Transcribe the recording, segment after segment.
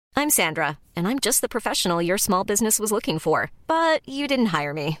I'm Sandra, and I'm just the professional your small business was looking for. But you didn't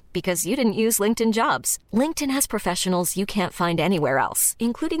hire me because you didn't use LinkedIn Jobs. LinkedIn has professionals you can't find anywhere else,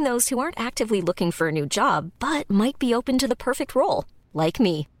 including those who aren't actively looking for a new job, but might be open to the perfect role, like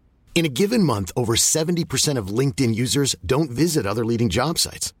me. In a given month, over 70% of LinkedIn users don't visit other leading job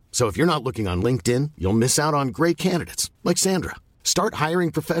sites. So if you're not looking on LinkedIn, you'll miss out on great candidates like Sandra. Start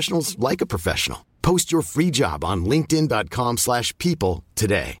hiring professionals like a professional. Post your free job on linkedin.com/people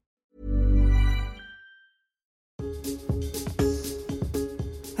today.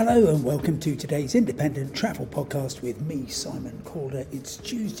 Hello and welcome to today's independent travel podcast with me, Simon Calder. It's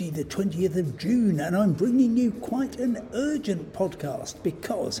Tuesday the 20th of June and I'm bringing you quite an urgent podcast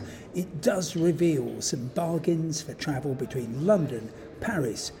because it does reveal some bargains for travel between London,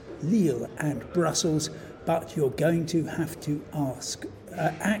 Paris, Lille and Brussels, but you're going to have to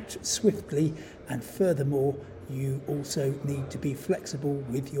act swiftly, and furthermore you also need to be flexible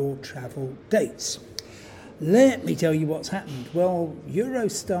with your travel dates. Let me tell you what's happened. Well,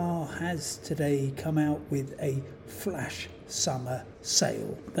 Eurostar has today come out with a flash summer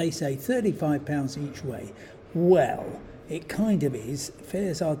sale. They say £35 each way. Well, it kind of is.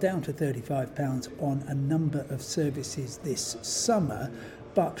 Fares are down to £35 on a number of services this summer,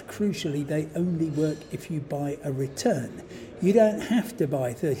 but crucially they only work if you buy a return. You don't have to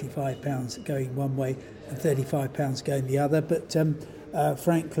buy £35 going one way and £35 going the other, but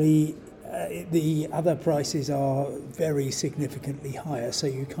frankly the other prices are very significantly higher, so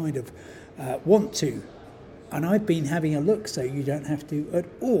you kind of want to. And I've been having a look, so you don't have to at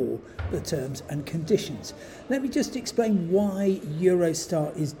all, the terms and conditions. Let me just explain why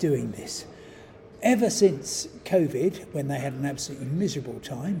Eurostar is doing this. Ever since COVID, when they had an absolutely miserable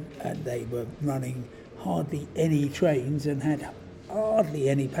time and they were running hardly any trains and had hardly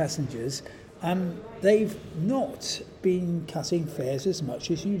any passengers, they've not been cutting fares as much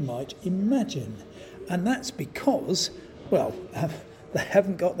as you might imagine. And that's because, well, they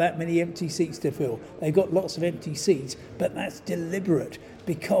haven't got that many empty seats to fill. They've got lots of empty seats, but that's deliberate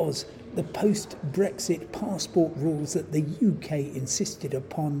because the post-Brexit passport rules that the UK insisted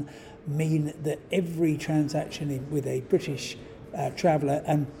upon mean that every transaction with a British traveller,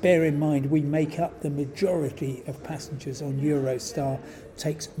 and bear in mind we make up the majority of passengers on Eurostar,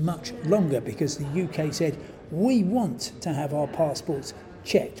 takes much longer because the UK said we want to have our passports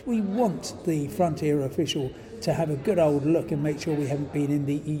checked. We want the frontier official to have a good old look and make sure we haven't been in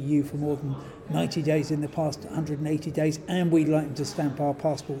the EU for more than 90 days in the past 180 days, and we'd like them to stamp our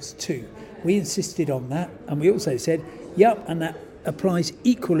passports too. We insisted on that, and we also said, yep, and that applies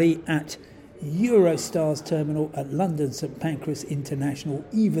equally at Eurostar's terminal at London St Pancras International,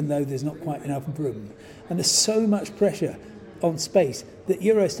 even though there's not quite enough room. And there's so much pressure on space that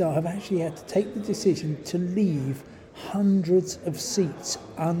Eurostar have actually had to take the decision to leave hundreds of seats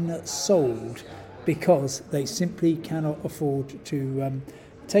unsold because they simply cannot afford to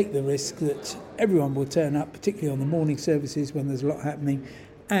take the risk that everyone will turn up, particularly on the morning services when there's a lot happening,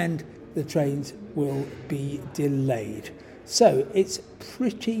 and the trains will be delayed. So it's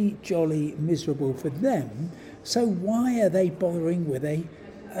pretty jolly miserable for them. So why are they bothering with a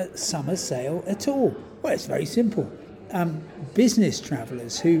summer sale at all? Well, it's very simple. Business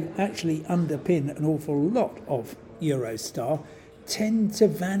travellers, who actually underpin an awful lot of Eurostar, tend to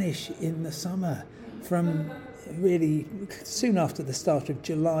vanish in the summer from really soon after the start of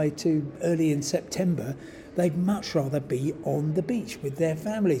July to early in September. They'd much rather be on the beach with their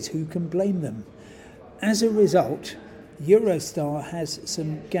families. Who can blame them? As a result, Eurostar has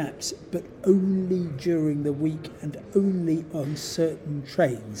some gaps, but only during the week and only on certain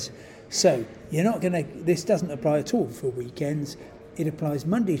trains. So you're not going to. This doesn't apply at all for weekends. It applies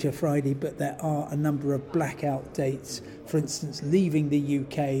Monday to Friday, but there are a number of blackout dates. For instance, leaving the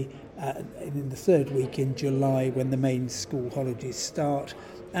UK in the third week in July when the main school holidays start,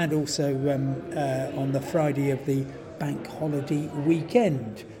 and also on the Friday of the bank holiday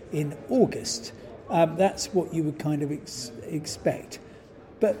weekend in August. That's what you would kind of expect.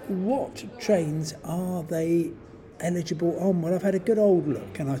 But what trains are they eligible on? Well, I've had a good old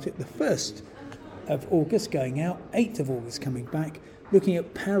look, and I took the 1st of August going out, 8th of August coming back, looking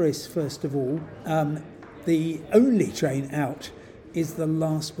at Paris first of all. The only train out is the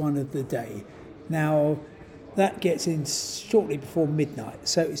last one of the day. Now, that gets in shortly before midnight,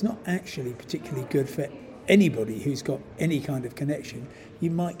 so it's not actually particularly good for anybody who's got any kind of connection.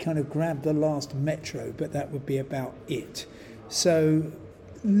 You might kind of grab the last metro, but that would be about it. So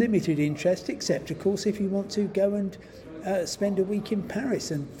limited interest, except of course if you want to go and spend a week in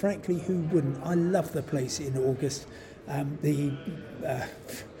Paris, and frankly, who wouldn't? I love the place in August. I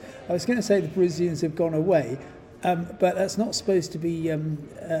was going to say the Parisians have gone away. But that's not supposed to be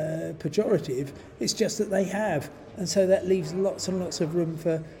pejorative. It's just that they have. And so that leaves lots and lots of room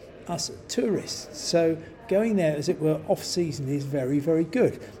for us tourists. So going there, as it were, off-season is very, very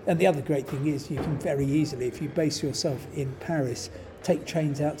good. And the other great thing is you can very easily, if you base yourself in Paris, take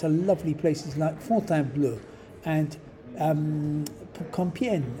trains out to lovely places like Fontainebleau and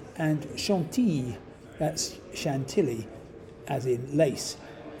Compiègne and Chantilly, that's Chantilly, as in lace,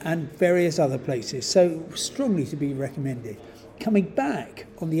 and various other places. So strongly to be recommended. Coming back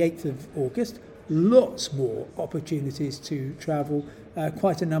on the 8th of August, lots more opportunities to travel.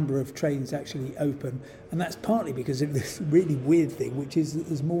 Quite a number of trains actually open, and that's partly because of this really weird thing, which is that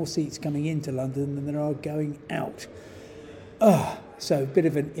there's more seats coming into London than there are going out. So a bit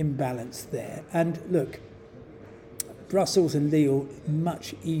of an imbalance there. And look, Brussels and Lille,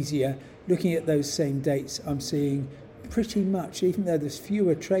 much easier. Looking at those same dates, I'm seeing pretty much, even though there's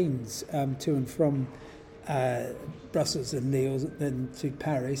fewer trains to and from Brussels and Lille than to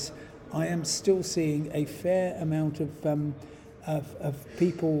Paris, I am still seeing a fair amount of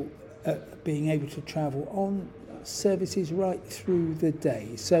people being able to travel on services right through the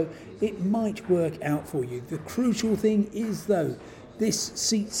day. So it might work out for you. The crucial thing is, though, this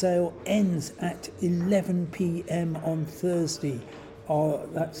seat sale ends at 11 p.m. on Thursday.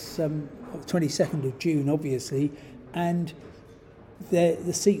 That's 22nd of June, obviously, and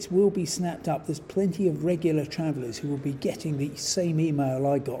the seats will be snapped up. There's plenty of regular travellers who will be getting the same email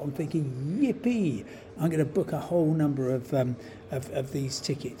I got. I'm thinking, yippee, I'm going to book a whole number of these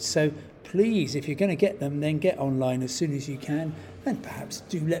tickets. So please, if you're going to get them, then get online as soon as you can, and perhaps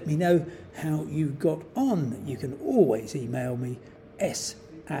do let me know how you got on. You can always email me,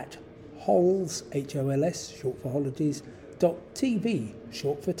 s@hols, H-O-L-S, short for holidays, .tv,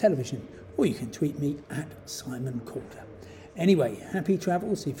 short for television, or you can tweet me at Simon Calder. Anyway, happy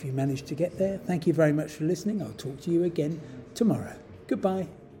travels if you manage to get there. Thank you very much for listening. I'll talk to you again tomorrow. Goodbye.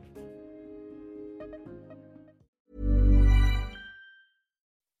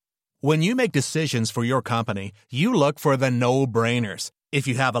 When you make decisions for your company, you look for the no-brainers. If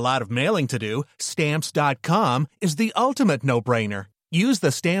you have a lot of mailing to do, Stamps.com is the ultimate no-brainer. Use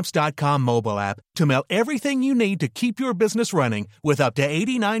the Stamps.com mobile app to mail everything you need to keep your business running with up to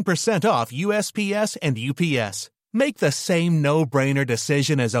 89% off USPS and UPS. Make the same no-brainer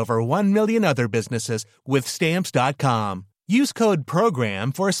decision as over 1 million other businesses with Stamps.com. Use code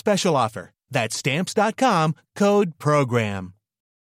PROGRAM for a special offer. That's Stamps.com, code PROGRAM.